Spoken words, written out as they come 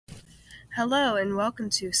Hello and welcome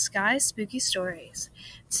to Sky Spooky Stories.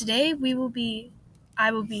 Today I will be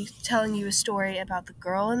telling you a story about the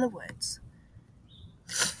girl in the woods.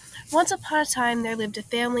 Once upon a time there lived a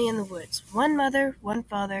family in the woods. One mother, one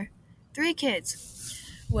father, 3 kids,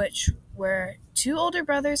 which were 2 older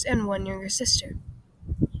brothers and 1 younger sister.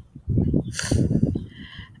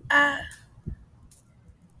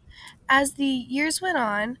 As the years went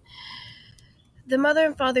on, the mother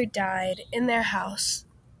and father died in their house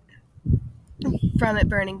from it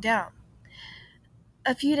burning down.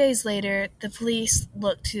 A few days later, the police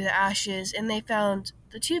looked through the ashes and they found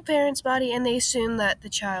the 2 parents' body, and they assumed that the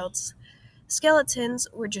child's skeletons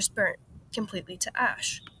were just burnt completely to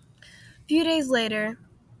ash. A few days later,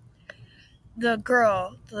 the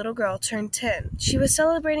little girl turned 10. She was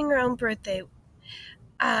celebrating her own birthday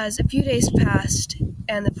as a few days passed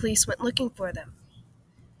and the police went looking for them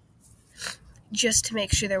just to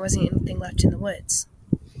make sure there wasn't anything left in the woods.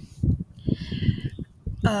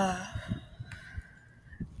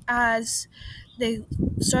 As they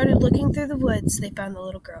started looking through the woods, they found the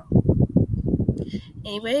little girl.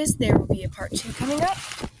 Anyways, there will be a part 2 coming up.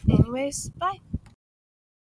 Anyways, bye.